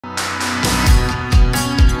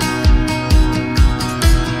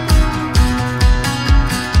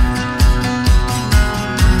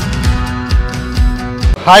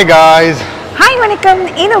Hi guys. Hi வணக்கம்.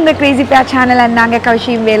 இது உங்க கிரேசி பா சேனல் and நாங்க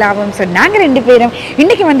கௌஷியும் வேலாவும். சோ நாங்க ரெண்டு பேரும்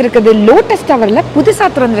இன்னைக்கு வந்திருக்கிறது லோட்டஸ் டவர்ல புதுசா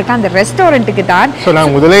திறந்திருக்க அந்த ரெஸ்டாரன்ட்க்கு தான். சோ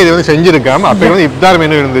நான் முதல்ல இது வந்து செஞ்சிருக்கோம். அப்ப வந்து இஃப்தார்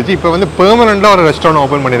மெனு இருந்துச்சு. இப்போ வந்து பெர்மனன்ட்டா ஒரு ரெஸ்டாரன்ட்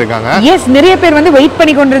ஓபன் பண்ணிருக்காங்க. எஸ், நிறைய பேர் வந்து வெயிட்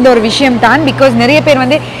பண்ணி கொண்டிருந்த ஒரு விஷயம் தான். பிகாஸ் நிறைய பேர்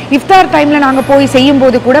வந்து இஃப்தார் டைம்ல நாங்க போய்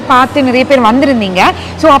செய்யும்போது கூட பார்த்து நிறைய பேர் வந்திருந்தீங்க.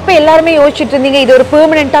 சோ அப்ப எல்லாரும் யோசிச்சிட்டு இருந்தீங்க இது ஒரு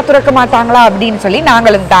பெர்மனன்ட்டா திறக்க மாட்டாங்களா அப்படினு சொல்லி.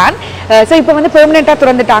 நாங்களும் தான். சோ இப்போ வந்து பெர்மனன்ட்டா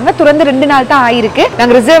திறந்துட்டாங்க. திறந்து 2 நாள் தான் ஆயிருக்கு.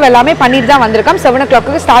 நாங்க ரிசர்வ் எல்லாமே பண்ணிட்டு தான் வந்திருக்கோம். 7 o'clock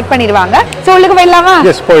ஸ்டார்ட் பண்ணிடுவாங்க. சோ உள்ளுக்கு போயிடலாமா?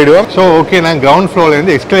 எஸ், போய்டுவோம். சோ ஓகே, நான் கிரவுண்ட் ஃப்ளோர்ல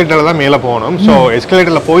இருந்து எஸ்கலேட்டர்ல தான் மேல போகணும். சோ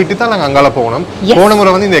எஸ்கலேட்டர்ல போயிட்டு தான் நாங்க அங்கால போகணும். போன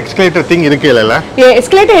முறை வந்து இந்த எஸ்கலேட்டர் திங் இருக்கேல.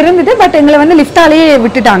 எஸ்கலேட்டர் இருந்தது, பட் எங்களை வந்து லிஃப்டாலேயே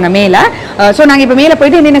விட்டுட்டாங்க மேல. சோ நாங்க இப்போ மேல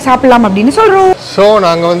போயிட்டு என்னென்ன சாப்பிடலாம் அப்படின்னு சொல்றோம். சோ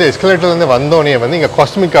நாங்க வந்து எஸ்கலேட்டர்ல இருந்து வந்தோனே வந்து இங்க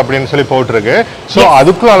காஸ்மிக் அப்படின்னு சொல்லி போட்டுருக்கு. சோ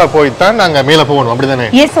அதுக்குள்ள போய் தான் நாங்க மேல போகணும், அப்படிதானே?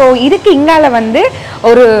 எஸ். சோ இதுக்கு இங்கால வந்து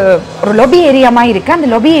ஒரு லொபி ஏரியா மாதிரி இருக்கு. அந்த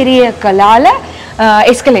லொபி ஏரியாக்களால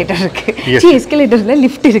எஸ்கலேட்டர் இருக்கு. எஸ்கலேட்டர்ல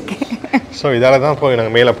லிஃப்ட் இருக்கு. சோ இதால தான் போய்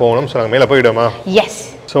நாங்க மேல போகணும். சோ நாங்க மேல போய்டுமா? எஸ்.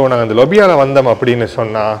 சோ நாங்க அந்த லொபியால வந்தோம் அப்படின்னு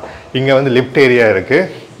சொன்னா இங்க வந்து லிஃப்ட் ஏரியா இருக்கு.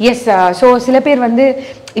 எஸ். ஸோ சில பேர் வந்து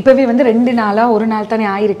இப்போவே வந்து 2 நாளா 1 நாள் தானே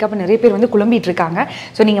ஆயிருக்கு. அப்போ நிறைய பேர் வந்து குழம்பிட்டு இருக்காங்க.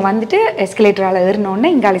 ஸோ நீங்கள் வந்துட்டு எஸ்கலேட்டரால்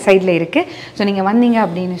ஏறினோடனே இங்கால சைடில் இருக்குது. ஸோ நீங்கள் வந்தீங்க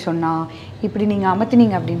அப்படின்னு சொன்னால் இப்படி நீங்கள்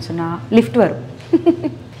அமர்த்தினீங்க அப்படின்னு சொன்னால் லிஃப்ட் வரும்.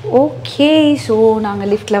 ஓகே, ஸோ நாங்கள்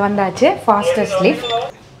லிஃப்ட்டில் வந்தாச்சு. Fastest lift.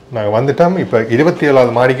 நாங்கள் வந்துட்டோம். இப்போ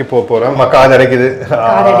 27வது மாடிக்கு போகிறோம். காது அடைக்குது.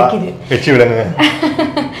 வச்சு விடுங்க.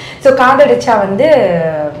 ஸோ காதடிச்சா வந்து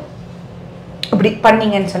இப்படி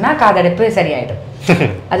பண்ணீங்கன்னு சொன்னால் காதடைப்பு சரியாயிடும்.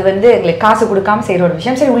 அது வந்து எங்களுக்கு காசு கொடுக்காம செய்கிற ஒரு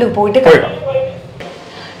விஷயம். சரி, உள்ளுக்கு போயிட்டு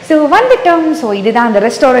ஸோ வந்துட்டோம். ஸோ இதுதான் அந்த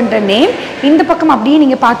ரெஸ்டாரண்ட் நேம். இந்த பக்கம் அப்படியே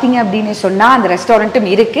நீங்கள் பார்த்தீங்க அப்படின்னு சொன்னால் அந்த ரெஸ்டாரண்ட்டும்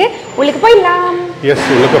இருக்கு. உள்ளுக்கு போயிடலாம். எஸ்,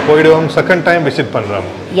 உள்ளுக்கு போயிடுவோம். செகண்ட் டைம் விசிட் பண்ணுறோம்.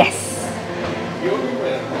 எஸ்.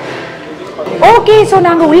 ஓகே, ஸோ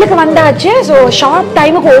நாங்கள் உள்ளுக்கு வந்தாச்சு. ஸோ ஷார்ப்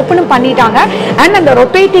டைமுக்கு ஓப்பனும் பண்ணிட்டாங்க. அண்ட் அந்த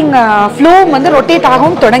ரொட்டேட்டிங் ஃப்ளோ வந்து ரொட்டேட்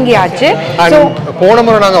ஆகவும் தொடங்கியாச்சு. ஸோ போன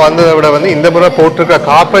முறை நாங்கள் வந்ததை விட வந்து இந்த முறை போட்டிருக்க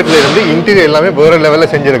கார்பெட்ல இருந்து இன்டீரியர் எல்லாமே வேற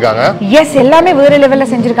லெவலில் செஞ்சிருக்காங்க. எஸ், எல்லாமே வேற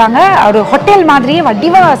லெவலில் செஞ்சிருக்காங்க. ஒரு ஹோட்டல் மாதிரியே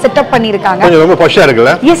வடிவா செட்டப் பண்ணியிருக்காங்க. ரொம்ப பொஷா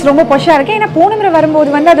இருக்குல்ல? எஸ், ரொம்ப பொஷா இருக்கு. ஏன்னா போன முறை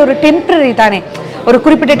வரும்போது வந்து அது ஒரு டெம்பரரி தானே, ஒரு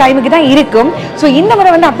குறிப்பிட்ட டைமுக்கு தான் இருக்கும். ஸோ இந்த முறை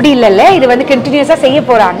வந்து அப்படி இல்லைல்ல, இது வந்து கண்டினியூஸாக செய்ய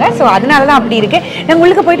போறாங்க. ஸோ அதனால தான் அப்படி இருக்கு. நாங்கள்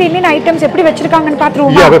உள்ளுக்கு போயிட்டு என்னென்ன ஐட்டம்ஸ் எப்படி வச்சிருக்காங்கன்னு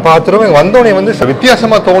பார்த்துருவோம். வந்தோடனே வந்து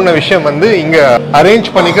வித்தியாசமா தோணுன விஷயம் வந்து இங்க அரேஞ்ச்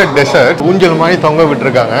பண்ணிக்க டெசர்ட் ஊஞ்சல் மாதிரி தொங்க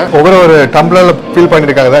விட்டுருக்காங்க. ஒவ்வொரு டம்ளர்ல ஃபில்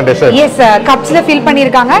பண்ணிருக்காங்க தான் டெசர்ட். எஸ், கப்ஸ்ல ஃபில்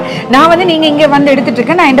பண்ணிருக்காங்க. நான் வந்து நீங்க இங்க வந்து எடுத்துட்டு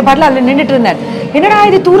இருக்கேன். நான் இந்த பாட்டில் அதுல நின்றுட்டு இருந்தேன். என்னடா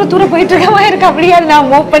இது தூர போயிட்டு இருக்க மாதிரி இருக்கு. அப்படியே நான்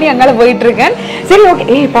மூவ் பண்ணி அங்கால போயிட்டு இருக்கேன். சரி,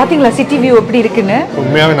 ஓகே. பாத்தீங்களா சிட்டி வியூ எப்படி இருக்குன்னு?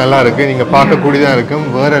 உண்மையாவே நல்லா இருக்கு. நீங்க பார்க்கக்கூடியதா இருக்கும்.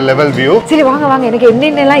 வேற லெவல் வியூ. சரி, வாங்க எனக்கு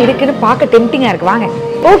என்னென்னலாம் இருக்குன்னு பார்க்க டெம்ப்டிங்கா இருக்கு. வாங்க.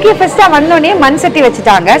 ஓகே, ஃபர்ஸ்டா வந்தோனே மண் சட்டி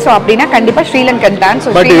வச்சுட்டாங்க. சோ அப்படினா கண்டிப்பா ஸ்ரீலங்கன் தான்.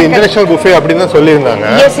 சோ பட் இன்டர்நேஷனல் புஃபே அப்படினா சொல்லிருந்தாங்க.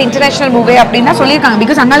 எஸ், இன்டர்நேஷனல் புஃபே அப்படினா சொல்லிருக்காங்க.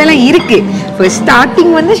 பிகாஸ் அங்கல எல்லாம் இருக்கு. ஃபர்ஸ்ட்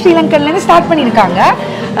ஸ்டார்டிங் வந்து ஸ்ரீலங்கன்ல இருந்து ஸ்டார்ட் பண்ணிருக்காங்க.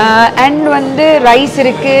 அண்ட் வந்து ரைஸ்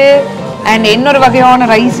இருக்கு. அண்ட் இன்னொரு வகையான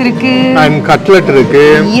ரைஸ் இருக்கு. அண்ட் கட்லெட் இருக்கு.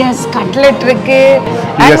 எஸ், கட்லெட் இருக்கு.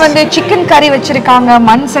 அண்ட் வந்து சிக்கன் கறி வச்சிருக்காங்க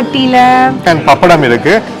மண் சட்டில. அண்ட் பப்படம்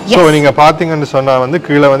இருக்கு. சோ நீங்க பாத்தீங்கன்னு சொன்னா வந்து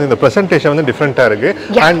கீழ வந்து இந்த பிரசன்டேஷன் வந்து டிஃபரண்டா இருக்கு.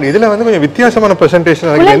 அண்ட் இதுல வந்து கொஞ்சம் வித்தியாசமான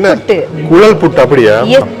பிரசன்டேஷன் இருக்கு. என்ன குழல் புட்டு அப்படியா?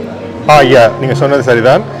 யா, நீங்க சொன்னது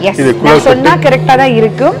சரிதான். இது குழல் புட்டு சொன்னா கரெக்ட்டா தான்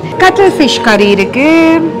இருக்கும். கட்லெட் ஃபிஷ் கறி இருக்கு.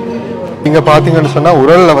 நீங்க பாத்தீங்கன்னு சொன்னா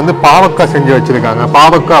உரல்ல வந்து பாவக்காய் செஞ்சு வச்சிருக்காங்க.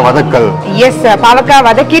 பாவக்காய் வதக்கல். எஸ், பாவக்காய்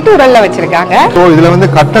வதக்கிட்டு உரல்ல வச்சிருக்காங்க. சோ இதுல வந்து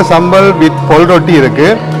கட்ட சம்பல் வித் பொல் ரொட்டி இருக்கு.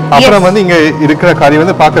 அப்புறம் வந்து இங்க இருக்கிற கறி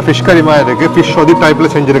வந்து பார்க்க ஃபிஷ் கறி மாதிரி இருக்கு. ஃபிஷ் ஒதி டைப்ல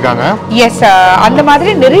செஞ்சிருக்காங்க. எஸ், அந்த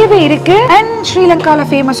மாதிரி நிறையவே இருக்கு. அண்ட் ஸ்ரீலங்கால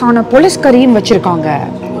ஃபேமஸான பொலிஸ் கறியும் வச்சிருக்காங்க.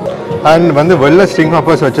 அண்ட் வந்து வெள்ள ஸ்ட்ரிங்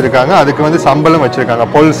ஆஃபர்ஸ் வச்சிருக்காங்க. அதுக்கு வந்து சம்பலும் வச்சிருக்காங்க,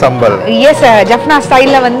 பொல் சம்பல். எஸ், ஜஃப்னா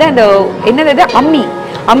ஸ்டைல்ல வந்து அந்த என்னது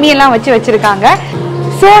அம்மி எல்லாம் வச்சிருக்காங்க.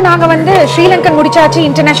 ஸோ நாங்கள் வந்து ஸ்ரீலங்கன் முடிச்சாச்சு,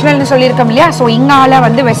 இன்டர்நேஷனல்னு சொல்லியிருக்கோம் இல்லையா. ஸோ இங்கால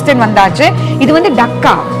வந்து வெஸ்டர்ன் வந்தாச்சு. இது வந்து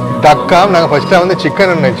டக்கா. நாங்கள் ஃபர்ஸ்ட்டாக வந்து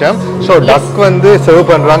சிக்கன் நினைச்சோம். ஸோ டக் வந்து சர்வ்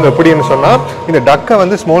பண்ணுறாங்க. எப்படின்னு சொன்னால் இந்த டக்கை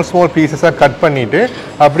வந்து ஸ்மால் பீசஸாக கட் பண்ணிட்டு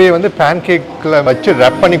அப்படியே வந்து பேன் கேக்கில் வச்சு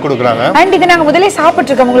ரேப் பண்ணி கொடுக்குறாங்க. அண்ட் இதை நாங்கள் முதலே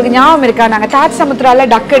சாப்பிட்ருக்கோம். உங்களுக்கு ஞாபகம் இருக்கா? நாங்கள் தாஜ் சமுத்திரால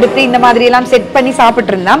டக் எடுத்து இந்த மாதிரி எல்லாம் செட் பண்ணி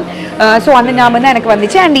சாப்பிட்டு இருந்தோம். ஸோ அந்த ஞாபகம் தான் எனக்கு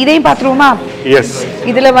வந்துச்சு. அண்ட் இதையும் பார்த்துருவோமா? எஸ்,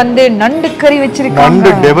 இதுல வந்து நண்டு கறி வச்சிருக்காங்க.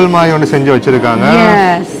 நண்டு டெவல் மாதிரி ஒன்று செஞ்சு வச்சிருக்காங்க.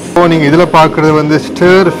 நீங்க இதுல பாக்குறது வந்து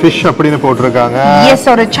ஸ்டிர் ஃபிஷ் அப்படினு போட்டுருக்காங்க. எஸ்,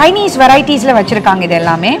 ஒரு சைனீஸ் வெரைட்டிஸ்ல வச்சிருக்காங்க இது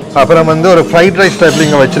எல்லாமே. அப்புறம் வந்து ஒரு ஃப்ரைட் ரைஸ் டைப்ல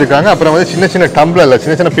இங்க வச்சிருக்காங்க. அப்புறம் வந்து சின்ன சின்ன டம்ளர்ல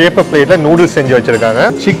சின்ன சின்ன பேப்பர் பிளேட்ல நூடுல்ஸ் செஞ்சு வச்சிருக்காங்க.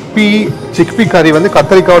 சிக்பி கறி வந்து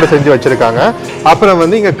கத்திரிக்காயோட செஞ்சு வச்சிருக்காங்க. அப்புறம்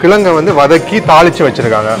வந்து இங்க கிழங்க வந்து வதக்கி தாளிச்சு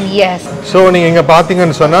வச்சிருக்காங்க. எஸ். சோ நீங்க இங்க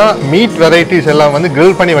பாத்தீங்கன்னு சொன்னா மீட் வெரைட்டிஸ் எல்லாம் வந்து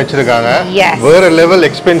grill பண்ணி வச்சிருக்காங்க. வேற லெவல்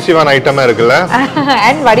எக்ஸ்பென்சிவான ஐட்டமா இருக்குல்ல.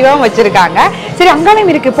 அண்ட் வடிவாவும் வச்சிருக்காங்க. சரி,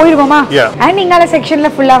 அங்கேயும் இருக்கு, போயிடுவோமா? அண்ட் இங்கால செக்ஷன்ல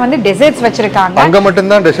ஃபுல்லா வந்து டெசர்ட்ஸ் வச்சிருக்காங்க. அங்க மட்டும்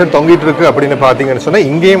தான் டெசர்ட் தொங்கிட்டு இருக்கு அப்படின்னு பாத்தீங்கன்னு சொன்னா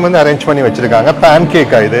இங்கேயும் வந்து அரேஞ்ச் பண்ணி வச்சிருக்காங்க. பேன்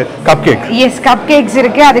கேக் இது cup cake. S, cup cakes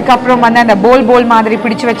இருக்கு. அதுக்கப்புறம் வந்து அந்த போல் மாதிரி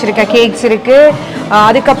பிடிச்சு வச்சிருக்க கேக்ஸ் இருக்கு.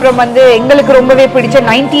 அதுக்கப்புறம் வந்து எங்களுக்கு ரொம்பவே பிடிச்ச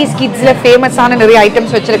 90s கிட்ஸ்ல ஃபேமஸான நிறைய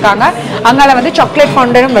ஐட்டம்ஸ் வச்சிருக்காங்க. அங்கால வந்து சாக்லேட்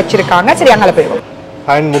ஃபவுண்டனும் வச்சிருக்காங்க. சரி, அங்கால போயிடுவோம்.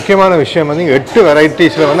 அண்ட் முக்கியமான விஷயம் வந்து 8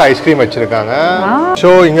 வெரைட்டிஸ்ல வந்து ஐஸ்கிரீம் வச்சிருக்காங்க. ஸோ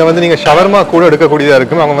இங்க வந்து நீங்க ஷவர்மா கூட எடுக்கக்கூடியதா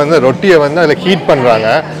இருக்கும். அவங்க வந்து ரொட்டியை வந்து அதில் ஹீட் பண்றாங்க.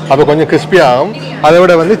 அப்போ கொஞ்சம் கிறிஸ்பி ஆகும். அதை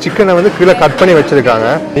விட வந்து சிக்கனை வந்து கீழே கட் பண்ணி வச்சிருக்காங்க.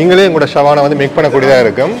 நீங்களே உங்களோட ஷவானை வந்து மேக் பண்ணக்கூடியதா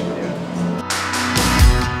இருக்கும்.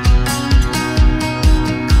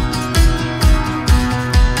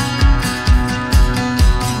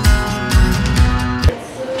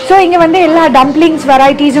 ஸோ இங்கே வந்து எல்லா டம்ப்ளிங்ஸ்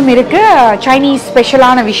வெரைட்டிஸும் இருக்கு. சைனீஸ்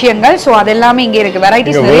ஸ்பெஷலான விஷயங்கள். ஸோ அது எல்லாமே இங்கே இருக்கு.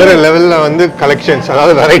 வெரைட்டிஸ் வேற லெவல்ல வந்து கலெக்ஷன்ஸ்,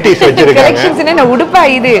 அதாவது வெரைட்டிஸ் வச்சிருக்காங்க. கலெக்ஷன்ஸ் என்ன உடுப்பா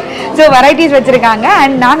இது. ஸோ வெரைட்டிஸ் வச்சிருக்காங்க.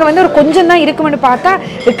 அண்ட் நாங்கள் வந்து ஒரு கொஞ்சம் தான் இருக்கும்னு பார்த்தா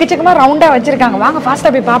எக்கச்சக்கமாக ரவுண்டாக வச்சிருக்காங்க. வாங்க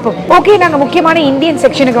ஃபாஸ்ட்டாக போய் பார்ப்போம். ஓகே, நாங்கள் முக்கியமான இந்தியன்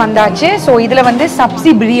செக்ஷனுக்கு வந்தாச்சு. ஸோ இதில் வந்து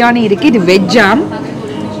சப்சி பிரியாணி இருக்கு. இது வெஜ் ஜாம்.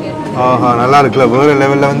 ஆஹா, நல்லா இருக்குல்ல. வேற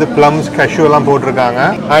லெவல்ல வந்து பிளம்ஸ் கேஷ்யூ எல்லாம் போட்டிருக்காங்க.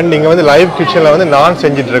 அண்ட் இங்க வந்து லைவ் கிச்சன்ல வந்து நான்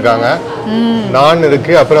செஞ்சுட்டு இருக்காங்க. நான்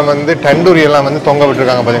இருக்கு. அப்புறம் வந்து தந்தூரி எல்லாம் வந்து தொங்க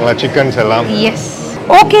விட்டுருக்காங்க பாத்தீங்களா, சிக்கன்ஸ் எல்லாம். எஸ்.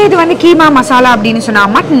 ஓகே, இது வந்து கீமா மசாலா அப்படின்னு சொன்னா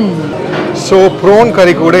மட்டன். சோ ப்ரோன்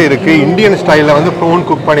கறி கூட இருக்கு. இந்தியன் ஸ்டைல்ல வந்து ப்ரோன்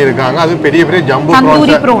குக் பண்ணிருக்காங்க. அது பெரிய பெரிய ஜம்பு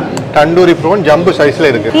ப்ரோன், தந்தூரி ப்ரோன் ஜம்பு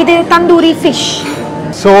சைஸ்ல இருக்கு. இது தந்தூரி ஃபிஷ்.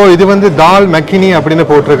 ஸோ இது வந்து தால் மக்கினி அப்படின்னு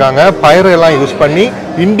போட்டிருக்காங்க. பயிறு எல்லாம் யூஸ் பண்ணி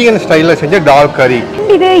இந்தியன் ஸ்டைலில் செஞ்ச டால் கறி.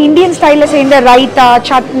 இது இந்தியன் ஸ்டைலில் செஞ்ச ரைத்தா,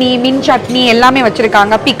 சட்னி, மின் சட்னி எல்லாமே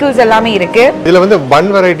வச்சிருக்காங்க. பிக்கிள்ஸ் எல்லாமே இருக்கு. இதுல வந்து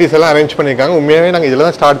பன் வெரைட்டிஸ் எல்லாம் அரேஞ்ச் பண்ணிருக்காங்க. உண்மையாவே நாங்க இதுல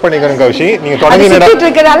தான் ஸ்டார்ட் பண்ணிருக்கோம் கௌஷி. நீங்க தொடங்கி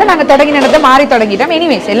இருக்கிறதால நாங்க தொடங்கின இடத்தை மாறி தொடங்கிட்டோம்.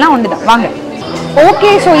 எனிவேஸ் எல்லாம் ஒண்ணுதான். வாங்க. ஓகே,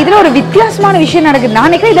 ஸோ இதுல ஒரு வித்தியாசமான விஷயம் நடக்குது. நான்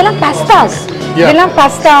நினைக்கிறேன் இதெல்லாம் பாஸ்தாஸ். இதெல்லாம்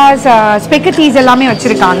பாஸ்தாஸ், ஸ்பெகட்டிஸ் எல்லாமே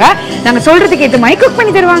வச்சிருக்காங்க. நாங்க சொல்றதுக்கு ஏத்த மாதிரி குக்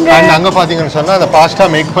பண்ணி தருவாங்க. அங்க பாத்தீங்கன்னு சொன்னா அந்த பாஸ்தா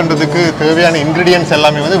மேக் பண்றதுக்கு தேவையான இன்கிரிடியன்ட்ஸ்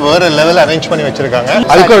எல்லாமே வந்து வேற லெவல்ல அரேஞ்ச் பண்ணி வச்சிருக்காங்க.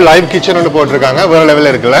 அதுக்கு ஒரு லைவ் கிச்சன் ஒன்று போட்டிருக்காங்க. வேற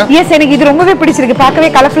லெவல்ல இருக்குல்ல. எஸ், எனக்கு இது ரொம்பவே பிடிச்சிருக்கு. பார்க்கவே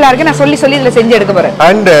கலர்ஃபுல்லா இருக்கு. நான் சொல்லி இதுல செஞ்சு எடுக்க போறேன்.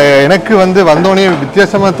 அண்ட் எனக்கு வந்து வந்தோடனே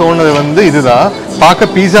வித்தியாசமா தோணுது வந்து இதுதான்.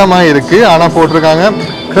 பார்க்க பீஸா மாதிரி இருக்கு. ஆனா போட்டிருக்காங்க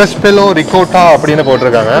கிறிஸ்பெலோ ரிகோட்டா அப்படின்னு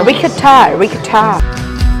போட்டிருக்காங்க. ரிகோட்டா.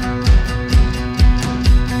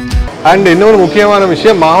 அண்ட் இன்னொரு முக்கியமான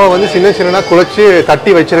விஷயம், மாவை வந்து சின்ன சின்னதா குழைச்சு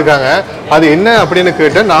தட்டி வச்சிருக்காங்க. அது என்ன அப்படின்னு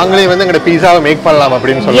கேட்டு நாங்களே வந்து எங்க பீஸாவை மேக் பண்ணலாம்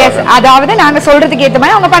அப்படின்னு சொல்லுவாங்க. அதாவது நாங்க சொல்றதுக்கு ஏத்த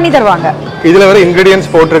மாதிரி அவங்க பண்ணி தருவாங்க. இதுல வர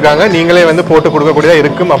இன்கிரிடியன்ட்ஸ் போட்டிருக்காங்க. நீங்களே வந்து போட்டு கொடுக்கக்கூடியதா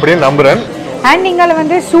இருக்கும் அப்படின்னு நம்புறேன். அண்ட் நீங்கள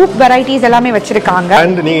வந்து சூப் வெரைட்டிஸ் எல்லாமே வச்சிருக்காங்க.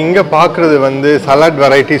 அண்ட் நீங்க இங்க பாக்குறது வந்து சலாட்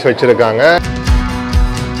வெரைட்டிஸ் வச்சிருக்காங்க.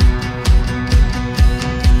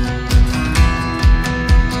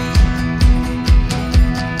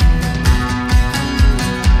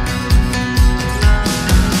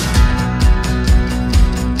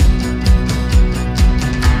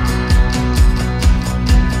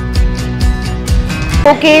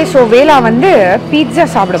 ஓகே, சோ வேலா வந்து பீட்சா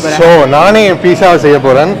சாப்பிட போறேன். சோ நானே பீட்சா செய்ய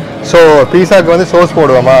போறேன். சோ பீட்சாக்கு வந்து சோஸ்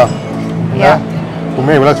போடுவோமா?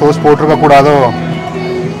 உண்மையா இவ்வளவு சோஸ் போட்டிருக்க கூடாதோ?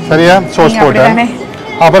 சரியா, சோஸ் போட்டேன்.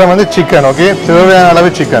 அப்புறம் வந்து சிக்கன். ஓகே, தேவையான அளவு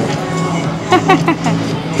சிக்கன்.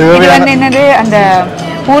 தேவையான என்னது அந்த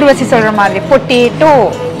ஊர்வசி சொல்ற மாதிரி பொட்டேட்டோ.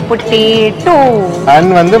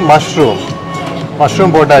 அண்ட் வந்து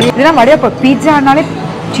மஷ்ரூம் போட்டாச்சு. இதெல்லாம் வடியா பீட்சானாலே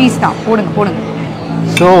சீஸ் தான். போடுங்க.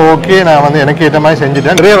 ஸோ ஓகே, நான் வந்து எனக்கு ஏற்ற மாதிரி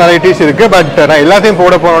செஞ்சுட்டேன். நிறைய வெரைட்டிஸ் இருக்கு. பட் நான் எல்லாத்தையும்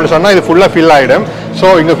போட போனோம்னு சொன்னா இது ஃபுல்லா ஃபில் ஆயிடும். ஸோ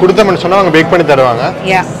இங்க கொடுத்தோம்னு சொன்னா அவங்க பேக் பண்ணி தருவாங்க.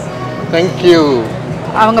 தேங்க்யூ.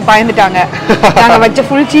 அவங்க பயந்துட்டாங்க. நாங்க வச்ச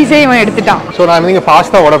ஃபுல் சீஸே இவன் எடுத்துட்டான். ஸோ நான் வந்து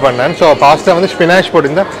பாஸ்தா ஆர்டர் பண்ணேன். ஸோ பாஸ்தா வந்து ஸ்பினாஷ்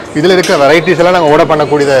போட்டிருந்தேன். இதில் இருக்கிற வெரைட்டிஸ் எல்லாம் நாங்கள் ஆர்டர்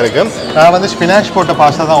பண்ணக்கூடியதாக இருக்கு. நான் வந்து ஸ்பினாஷ் போட்ட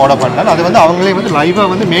பாஸ்தா தான் ஆர்டர் பண்ணேன். அது வந்து அவங்களே வந்து லைவாக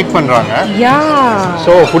வந்து மேக் பண்ணுறாங்க.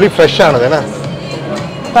 ஸோ ஃபுல்லி ஃப்ரெஷ் ஆனது என்ன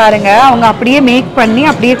பாருங்க. அவங்க அப்படியே மேக் பண்ணி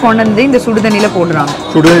அப்படியே கொண்டு வந்து இந்த சுடுதண்ணில போடுறாங்க.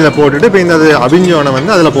 சுடுதண்ணில போட்டுட்டு இப்போ இந்த அபிஞ்சோனை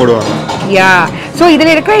வந்து அதில் போடுவாங்க. ஸோ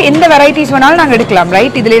இதில் இருக்க எந்த வெரைட்டிஸ் வேணாலும் நாங்கள் எடுக்கலாம்.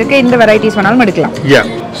 ரைட், இதில் இருக்க எந்த வெரைட்டிஸ் வேணாலும் எடுக்கலாம்.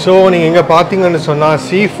 ஸோ நீங்கள் இங்கே பார்த்தீங்கன்னு சொன்னால்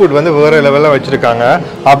சீ ஃபுட் வந்து வேறு லெவலில் வச்சுருக்காங்க.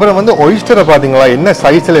 அப்புறம் வந்து ஒயிஸ்டரை பார்த்தீங்களா என்ன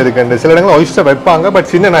சைஸில் இருக்குன்னு. சில இடங்கள் ஒயிஸ்டர் வைப்பாங்க,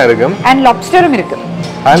 பட் சின்னனா இருக்கும். அண்ட் லாப்ஸ்டரும் இருக்கு.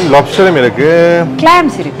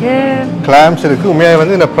 கிளாம்ஸ் இருக்கு. உண்மையாக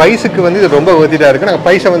வந்து இந்த ப்ரைஸுக்கு வந்து இது ரொம்ப ஒர்த்திட்டா இருக்கு. நாங்கள்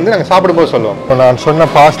ப்ரைஸை வந்து நாங்கள் சாப்பிடும்போது சொல்லுவோம். இப்போ நான் சொன்ன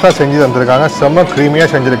பாஸ்தா செஞ்சு தந்துருக்காங்க. செம்ம க்ரீமியாக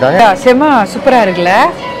செஞ்சுருக்காங்க. செம்ம சூப்பராக இருக்குல்ல.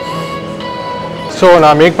 ஸோ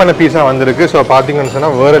நான் மேக் பண்ண பீஸா வந்திருக்கு. ஸோ பார்த்தீங்கன்னு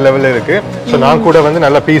சொன்னால் வேறு லெவலில் இருக்குது. ஸோ நான் கூட வந்து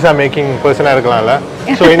நல்ல பீஸா மேக்கிங் பர்சனாக இருக்கலாம்ல.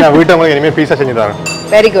 ஸோ நான் வீட்டவங்களுக்கு இனிமேல் பீஸா செஞ்சு தரேன்.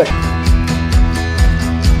 Very good.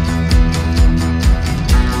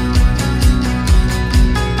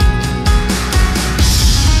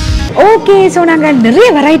 ஓகே, ஸோ நாங்கள் நிறைய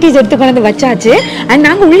வெரைட்டிஸ் எடுத்துக்கொண்டு வந்து வச்சாச்சு. அண்ட்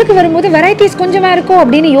நாங்கள் உள்ளுக்கு வரும்போது வெரைட்டிஸ் கொஞ்சமாக இருக்கும்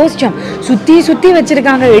அப்படின்னு யோசித்தோம். சுற்றி சுற்றி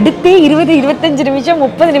வச்சுருக்காங்க. எடுத்தே 20-25 நிமிஷம்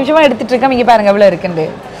 30 நிமிஷமாக எடுத்துகிட்டு இருக்கோம். இங்கே பாருங்கள் எவ்வளோ இருக்குன்னு.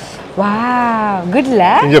 வா, குட்ல.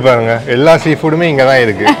 இங்க பாருங்க, எல்லா சீ ஃபுட்டுமே இங்க தான்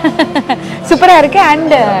இருக்கு. சூப்பரா இருக்கு.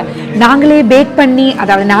 அண்ட் நாங்களே பேக் பண்ணி,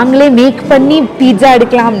 அதாவது நாங்களே மேக் பண்ணி பீட்சா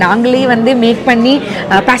எடுக்கலாம், நாங்களே வந்து மேக் பண்ணி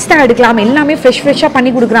பாஸ்தா எடுக்கலாம், எல்லாமே ஃப்ரெஷ்ஷா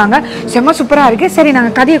பண்ணி கொடுக்குறாங்க. செம்ம சூப்பரா இருக்கு. சரி,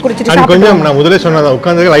 நாங்க கதையை குறிச்சிட்டு சாப்பிடுவோம். கொஞ்சம் நான் முதல்ல சொன்னதா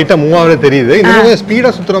உட்கார்ந்து லைட்டா மூவ் ஆவறது தெரியுது. இன்னும்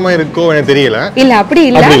ஸ்பீடா சுத்துறமா இருக்கோ எனக்கு தெரியல. இல்ல அப்படி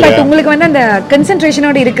இல்ல, பட் உங்களுக்கு வந்து அந்த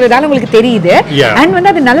கான்சென்ட்ரேஷனோட இருக்கிறதால உங்களுக்கு தெரியுது. அண்ட்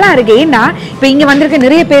வந்து அது நல்லா இருக்கு. ஏன்னா இப்போ இங்க வந்திருக்க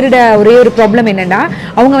நிறைய பேரோட ஒரே ஒரு ப்ராப்ளம் என்னன்னா,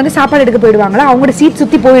 அவங்க வந்து சாப்பாடு எடுக்க போயிடுவாங்களா, அவங்களோட சீட்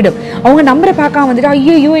சுத்தி போயிடும். அவங்க நம்பரை பார்க்காம வந்துட்டு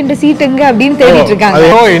ஐயோ இந்த சீட் எங்க அப்படின்னு தேடிட்டு இருக்காங்க.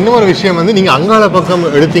 இன்னொரு விஷயம் வந்து நீங்க அங்கால பக்கம்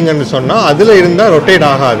எடுத்தீங்கன்னு சொன்னா அதுல இருந்தா ரொட்டேட்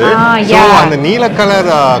ஆகாது. சோ அந்த நீல கலர்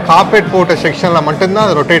கார்பெட் போட்ட செக்ஷன்ல மட்டும் தான்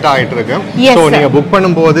அது ரொட்டேட் ஆயிட்டு இருக்கு. சோ நீங்க புக்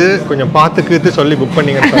பண்ணும்போது கொஞ்சம் பார்த்துக்கிட்டு சொல்லி புக்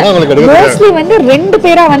பண்ணீங்கன்னு சொன்னா உங்களுக்கு எடுக்க மோஸ்ட்லி வந்து 2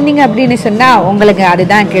 பேரா வந்தீங்க அப்படின்னு சொன்னா உங்களுக்கு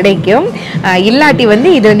அதுதான் கிடைக்கும். இல்லாட்டி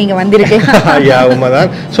வந்து இது நீங்க வந்திருக்கலாம். யா,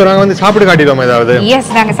 உண்மைதான். சோ நாங்க வந்து சாப்பிட்டு காட்டிடுவோம் ஏதாவது.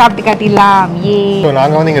 எஸ், நாங்க சாப்பிட்டு காட்டிடலாம். சோ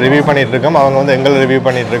நாங்க வந்து இங்க ரிவ்யூ பண்ணிட்டு இருக்கோம், அவங்க வந்து எங்களை ரிவ்யூ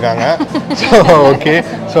பண்ணிட்டு இருக்காங்க. சோ ஓகே,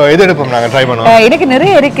 சோ எது எடுப்போம் நாங்க ட்ரை பண்ணுவோம். எனக்கு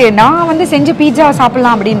நிறைய இருக்கு. நான் வந்து செஞ்ச பீட்சாவை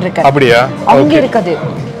சாப்பிடலாம் அப்படின்னு இருக்கேன். அப்படியா? அங்க இருக்குது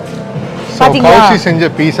பாத்தீங்களா? கௌஷி செஞ்ச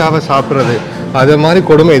பீட்சாவை சாப்பிடுறது அது மாதிரி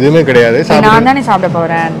கொடுமை எதுவுமே கிடையாது. நான் தானே சாப்பிட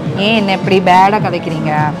போறேன். ஏன் என்ன இப்படி பேடா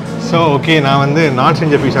கதைக்கிறீங்க? சோ ஓகே, நான் வந்து நான்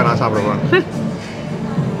செஞ்ச பீட்சா நான் சாப்பிட போறேன்.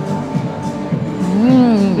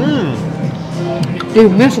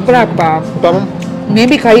 இதுவுமே சூப்பரா இருக்குப்பா.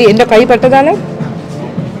 மேபி எந்த கை பட்டதால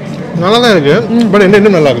நல்லா தான் இருக்கு. பட்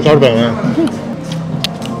இன்னும் நல்லா இருக்கு. சாப்பிடுவாங்க.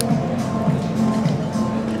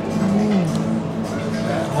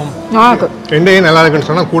 இந்தியும் நல்லா இருக்குன்னு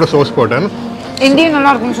சொன்னா கூட சோஸ் போட்டேன். இந்தியும்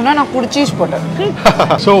நல்லா இருக்குன்னு சொன்னா நான் கூட சீஸ் போட்டேன்.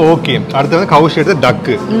 சோ ஓகே, அடுத்து வந்து கவுஷி எடுத்து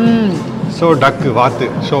டக்கு. சோ டக்கு வாத்து.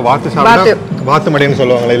 சோ வாத்து சாப்பிட்டா வாத்து மடைன்னு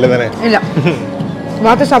சொல்லுவாங்களே, இல்ல தானே? இல்ல,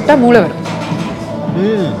 வாத்து சாப்பிட்டா மூளை வரும்.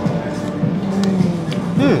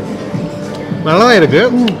 நல்லா தான் இருக்கு.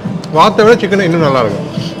 வாத்தை விட சிக்கன் இன்னும் நல்லா இருக்கும்.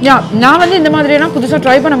 நான் வந்து இந்த மாதிரி எல்லாம் புதுசா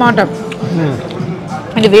ட்ரை பண்ண மாட்டேன்.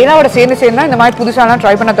 இந்த வேளாவோட சேர்ந்து இந்த மாதிரி புதுசாலாம்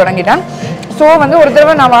ட்ரை பண்ண தொடங்கிட்டேன். ஸோ வந்து ஒரு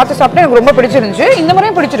தடவை நான் வாத்து சாப்பிட்டேன், எனக்கு ரொம்ப பிடிச்சிருந்துச்சு. இந்த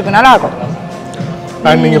மாதிரியும் பிடிச்சிருக்கு, நல்லா இருக்கும்.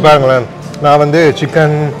 அண்ட் நீங்க பாருங்களேன், நான் வந்து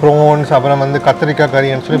சிக்கன் ப்ரான்ஸ் அப்புறம் வந்து கத்திரிக்காய்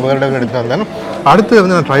கறின்னு சொல்லி பர்கர் எடுத்து வந்தேன். அடுத்து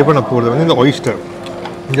வந்து நான் ட்ரை பண்ண போகிறது வந்து இந்த ஒயிஸ்டர்.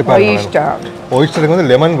 இங்கே பாருங்க, ஒயிஸ்டருக்கு வந்து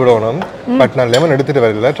லெமன் விடணும். பட் நான் லெமன் எடுத்துட்டு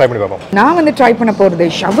வரல, ட்ரை பண்ணி பார்ப்போம். நான் வந்து ட்ரை பண்ண போகிறது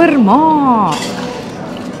ஷவர்மா.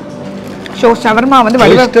 ஸோ ஷவர்மா வந்து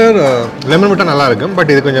ஒயிஸ்டர் லெமன் விட்டா நல்லா இருக்கும்.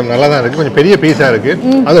 பட் இது கொஞ்சம் நல்லா தான் இருக்கு, கொஞ்சம் பெரிய பீஸா இருக்கு.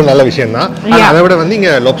 அது ஒரு நல்ல விஷயம் தான். அதை விட வந்து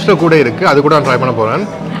இங்க லாப்ஸ்டர் கூட இருக்கு, அது கூட நான் ட்ரை பண்ண போறேன்.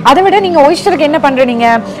 அதை விட நீங்க ஒயிஸ்டருக்கு என்ன பண்றீங்க,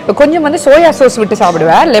 கொஞ்சம் வந்து சோயா சாஸ் விட்டு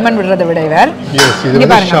சாப்பிடுவார், லெமன் விடுறதை விட இவர். எஸ், இது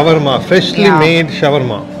வந்து ஷவர்மா, ஃப்ரெஷ்லி மேட்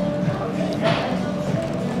ஷவர்மா.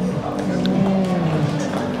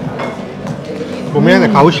 உண்மையாக இந்த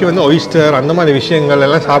கவுஷி வந்து ஒயிஸ்டர் அந்த மாதிரி விஷயங்கள்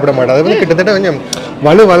எல்லாம் சாப்பிட மாட்டேன். அது வந்து கிட்டத்தட்ட கொஞ்சம்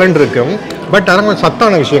வலுவலன்னு இருக்கும். பட் அதெல்லாம் கொஞ்சம்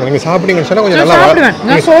சத்தான விஷயம். நீங்கள் சாப்பிட்டீங்கன்னு சொன்னால் கொஞ்சம் நல்லா சாப்பிடுவேன்.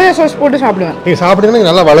 நான் சோயா சாஸ் போட்டு சாப்பிடுவேன். நீங்கள் சாப்பிட்டீங்கன்னா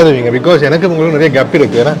நல்லா வளருவீங்க. பிகாஸ் எனக்கு உங்களுக்கு நிறைய கேப்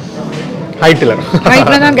இருக்கு. ஏன்னா ஹைட்டில்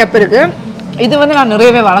தான் கேப் இருக்கு. இது வந்து நான்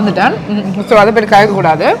நிறையவே வளர்ந்துட்டேன். ஸோ அதை பற்றி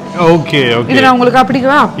கயக்கூடாது. ஓகே ஓகே, இது நான் உங்களுக்கு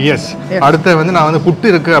பிடிக்கவா? எஸ். அடுத்து வந்து நான் வந்து புட்டு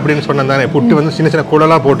இருக்கு அப்படின்னு சொன்னேன் தானே. புட்டு வந்து சின்ன சின்ன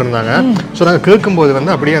குழலாக போட்டிருந்தாங்க. ஸோ நாங்கள் கேட்கும்போது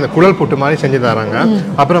வந்து அப்படியே அந்த குழல் புட்டு மாதிரி செஞ்சு தராங்க.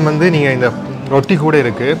 அப்புறம் வந்து நீங்கள் இந்த ரொட்டி கூட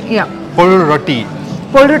இருக்கு,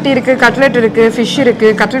 பொல் ரொட்டி இருக்கு, கட்லெட் இருக்கு, ஃபிஷ் இருக்கு,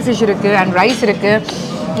 கட்லெட் ஃபிஷ் இருக்கு, அண்ட் ரைஸ் இருக்கு,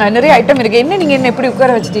 நிறைய ஐட்டம் இருக்கு. என்ன நீங்க என்ன எப்படி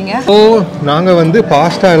உட்கார வச்சிட்டீங்க? ஓ, நாங்க வந்து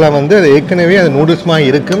பாஸ்டா எல்லாம் வந்து அது ஏற்கனவே அது நூடுல்ஸ் மாதிரி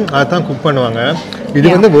இருக்கும், அதான் குக் பண்ணுவாங்க. இது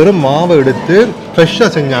வந்து வெறும் மாவை எடுத்து ஃப்ரெஷ்ஷா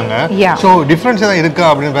செஞ்சாங்க. ஸோ டிஃப்ரென்ஸ் தான் இருக்கா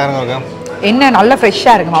அப்படின்னு பாருங்க. என்ன நல்லா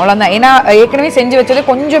ஃப்ரெஷ்ஷா இருக்கும், அவ்வளோதான். ஏன்னா ஏற்கனவே செஞ்சு வச்சது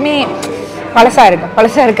கொஞ்சமே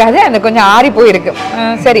பழசா இருக்காது, அந்த கொஞ்சம் ஆறி போயிருக்கு.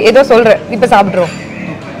 சரி, ஏதோ சொல்றேன், இப்போ சாப்பிட்றோம்.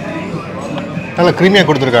 நல்லா க்ரீமியா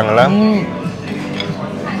கொடுத்துருக்காங்களா?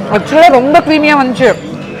 ஆக்சுவலாக ரொம்ப க்ரீமியா வந்துச்சு.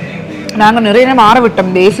 நாங்க நிறைய நேரம் ஆற விட்டோம்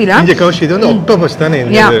இந்த ஏசில. இங்க கௌஷி இது வந்து ஆக்டோபஸ் தானே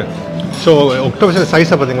இது. சோ ஆக்டோபஸ்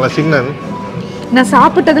சைஸா பாத்தீங்களா, சின்ன. நான்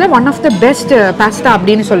சாப்பிட்டதுல one of the best pasta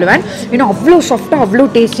அப்படின்னு சொல்லுவேன். இன்னும் அவ்வளோ சாஃப்டா அவ்வளோ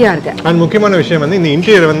டேஸ்டியா இருக்கு. அண்ட் முக்கியமான விஷயம் வந்து இந்த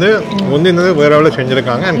இன்டீரியர் வந்து இந்த வேற எவ்வளோ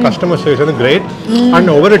செஞ்சிருக்காங்க. அண்ட் கஸ்டமர் சர்வீஸ் வந்து கிரேட்.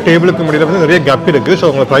 அண்ட் ஒவ்வொரு டேபிளுக்கு முடியல வந்து நிறைய கேப் இருக்கு. ஸோ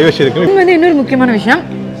உங்களுக்கு பிரைவசி இருக்கு. இது வந்து இன்னொரு முக்கியமான விஷயம்,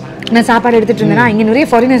 நான் சாப்பாடு எடுத்துட்டு இருந்தேன்னா இங்கே நிறைய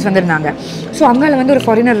ஃபாரினர்ஸ் வந்திருந்தாங்க. ஸோ அங்கால வந்து ஒரு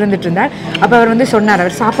ஃபாரினர் இருந்துட்டு இருந்தார். அப்போ அவர் வந்து சொன்னார்,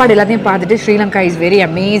 அவர் சாப்பாடு எல்லாத்தையும் பார்த்துட்டு ஸ்ரீலங்கா இஸ் வெரி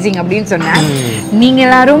அமேசிங் அப்படின்னு சொன்னார். நீங்கள்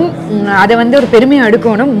எல்லாரும் அதை வந்து ஒரு பெருமையாக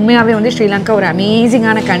எடுக்கணும். உண்மையாகவே வந்து ஸ்ரீலங்கா ஒரு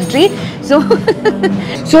அமேசிங்கான கண்ட்ரி.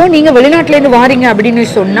 ஸோ நீங்கள் வெளிநாட்டிலேருந்து வாரீங்க அப்படின்னு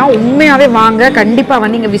சொன்னால் உண்மையாகவே வாங்க, கண்டிப்பாக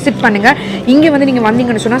வந்து இங்கே விசிட் பண்ணுங்கள். இங்கே வந்து நீங்கள்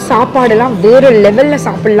வந்தீங்கன்னு சொன்னால் சாப்பாடெல்லாம் வேறு லெவலில்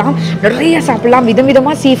சாப்பிட்லாம், நிறைய சாப்பிட்லாம்,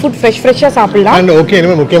 விதமாக சீ ஃபுட் ஃப்ரெஷ்ஷாக சாப்பிட்லாம். ஓகே,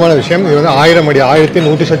 இனிமேல் முக்கியமான விஷயம், இது வந்து 1000 அடி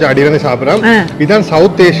 1100 அடி இருந்து சாப்பிட்றோம். இதுதான்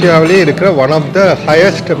சவுத் ஏஷியாவிலே இருக்கிற one of the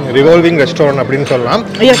highest revolving restaurant அப்படின்னு சொல்லலாம்.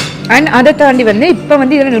 அண்ட் அதை தாண்டி வந்து இப்போ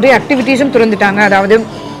வந்து இதில் நிறைய ஆக்டிவிட்டீஸும் திறந்துட்டாங்க. அதாவது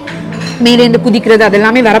மேலேருந்து குதிக்கிறது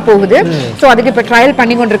அதெல்லாமே வரப்போகுது. ஸோ அதுக்கு இப்போ ட்ரையல்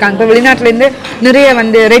பண்ணி கொண்டிருக்காங்க. இப்போ வெளிநாட்டிலேருந்து நிறைய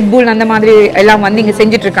வந்து ரெட் புல் அந்த மாதிரி எல்லாம் வந்து இங்கே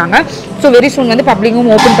செஞ்சுட்டு இருக்காங்க. ஸோ வெரி சூன் வந்து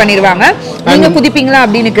பப்ளிக்கும் ஓப்பன் பண்ணிடுவாங்க. நீங்கள் குதிப்பீங்களா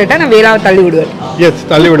அப்படின்னு கேட்டால் நான் வேளாவை தள்ளி விடுவேன். எஸ்,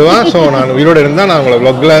 தள்ளி விடுவேன். ஸோ நான் உயிரோடு இருந்தால் நான் உங்களை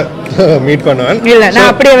vlogல மீட் பண்ணுவேன். இல்லை, நான்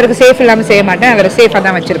அப்படியே அவருக்கு சேஃப் இல்லாமல் செய்ய மாட்டேன், அவரை சேஃபாக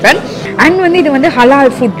தான் வச்சிருப்பேன். அண்ட் வந்து இது வந்து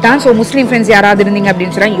ஹலால் ஃபுட் தான். ஸோ முஸ்லீம் ஃப்ரெண்ட்ஸ் யாராவது இருந்தீங்க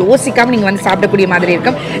அப்படின்னு சொன்னால் யோசிக்காமல் நீங்கள் வந்து சாப்பிடக்கூடிய மாதிரி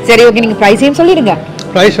இருக்கும். சரி, ஓகே, நீங்கள் ப்ரைஸையும் சொல்லிடுங்க.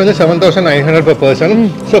 ப்ரைஸ் வந்து 7,900 per person.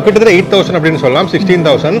 ஸோ கிட்டத்தட்ட 8,000 அப்படின்னு சொல்லலாம்,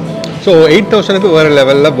 16,000. ஸோ 8,000க்கு வேறு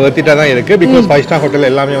லெவலில் பர்த்திட்டாக தான் இருக்குது. பிகாஸ் 5-star ஹோட்டல்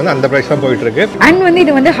எல்லாமே வந்து அந்த ப்ரைஸ் தான் போயிட்டு இருக்கு. அண்ட் வந்து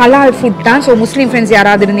இது வந்து ஹலால் ஃபுட் தான். ஸோ முஸ்லீம் ஃப்ரெண்ட்ஸ்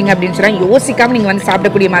யாராவது இருந்தீங்க அப்படின்னு சொன்னால் யோசிக்காமல் நீங்கள் வந்து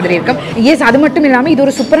சாப்பிடக்கூடிய மாதிரி இருக்கும். எஸ், அது மட்டும் இல்லாமல் இது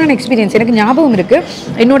ஒரு சூப்பரான எக்ஸ்பீரியன்ஸ். எனக்கு ஞாபகம் இருக்குது,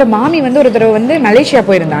 என்னோட மாமி வந்து ஒரு தடவை வந்து மலேசியா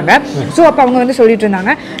போயிருந்தாங்க. ஸோ அப்போ அவங்க வந்து சொல்லிட்டு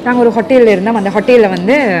இருந்தாங்க, நாங்கள் ஒரு ஹோட்டலில் இருந்தோம். அந்த ஹோட்டலில்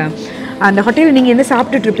வந்து அந்த ஹோட்டலில் நீங்கள் வந்து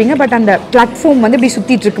சாப்பிட்டுட்டு இருப்பீங்க, பட் அந்த பிளாட்ஃபார்ம் வந்து இப்படி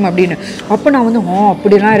சுற்றிட்டு இருக்கும் அப்படின்னு. அப்போ நான் வந்து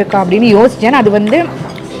அப்படிலாம் இருக்கா அப்படின்னு யோசித்தேன். அது வந்து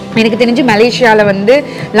எனக்கு தெரிஞ்சு மலேசியாவில் வந்து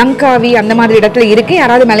லங்காவி அந்த மாதிரி இடத்துல இருக்குது.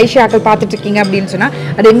 யாராவது மலேசியாக்கள் பார்த்துட்டு இருக்கீங்க அப்படின்னு சொன்னால்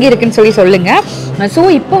அது எங்கே இருக்குன்னு சொல்லி சொல்லுங்கள். ஸோ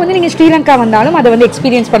இப்போ வந்து நீங்கள் ஸ்ரீலங்கா வந்தாலும் அதை வந்து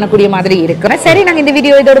எக்ஸ்பீரியன்ஸ் பண்ணக்கூடிய மாதிரி இருக்கு. சரி, நாங்கள் இந்த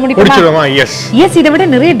வீடியோ இதோட முடிப்போமா? எஸ், இதை விட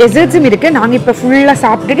நிறைய டெசர்ட்ஸும் இருக்குது. நாங்கள் இப்போ ஃபுல்லாக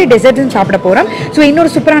சாப்பிட்டுட்டு டெசர்ட்ஸும் சாப்பிட போகிறோம். ஸோ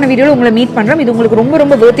இன்னொரு சூப்பரான வீடியோவில் உங்களை மீட் பண்ணுறோம். இது உங்களுக்கு ரொம்ப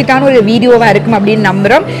ரொம்ப வேர்த்திட்டான ஒரு வீடியோவாக இருக்கும் அப்படின்னு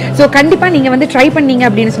நம்புகிறோம். ஸோ கண்டிப்பாக நீங்கள் வந்து ட்ரை பண்ணீங்க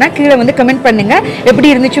அப்படின்னு சொன்னால் கீழே வந்து கமெண்ட் பண்ணுங்கள் எப்படி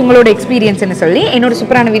இருந்துச்சு உங்களோட எக்ஸ்பீரியன்ஸ்னு சொல்லி. என்னோட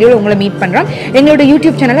சூப்பரான வீடியோவில் உங்களை மீட் பண்ணுறோம். எங்களோட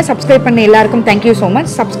யூடியூப் சேனலை சப்ஸ்கிரைப் பண்ண எல்லாருக்கும் தேங்க்யூ ஸோ மச்.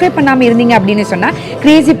 சப்ஸ்கிரைப் பண்ணாமல் இருந்தீங்க அப்படின்னு சொன்னால்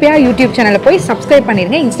கிரேசி பியா யூடியூப் சேனலில் போய் சப்ஸ்கிரைப்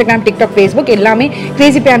பண்ணிருங்க. இன்ஸ்டாகிராம், டிக்டாக், ஃபேஸ்புக் எல்லாமே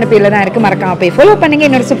கிரேசி பியான பேரில் தான் இருக்குது. மறக்காம போய் ஃபாலோ பண்ணுங்க.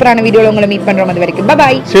 இன்னொரு சூப்பரான வீடியோவில் உங்களை மீட் பண்ணுறோம். அது வரைக்கும்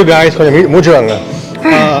பை. See you guys. கொஞ்சம் மூச்சு வாங்க.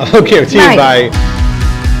 Okay, see you. Bye.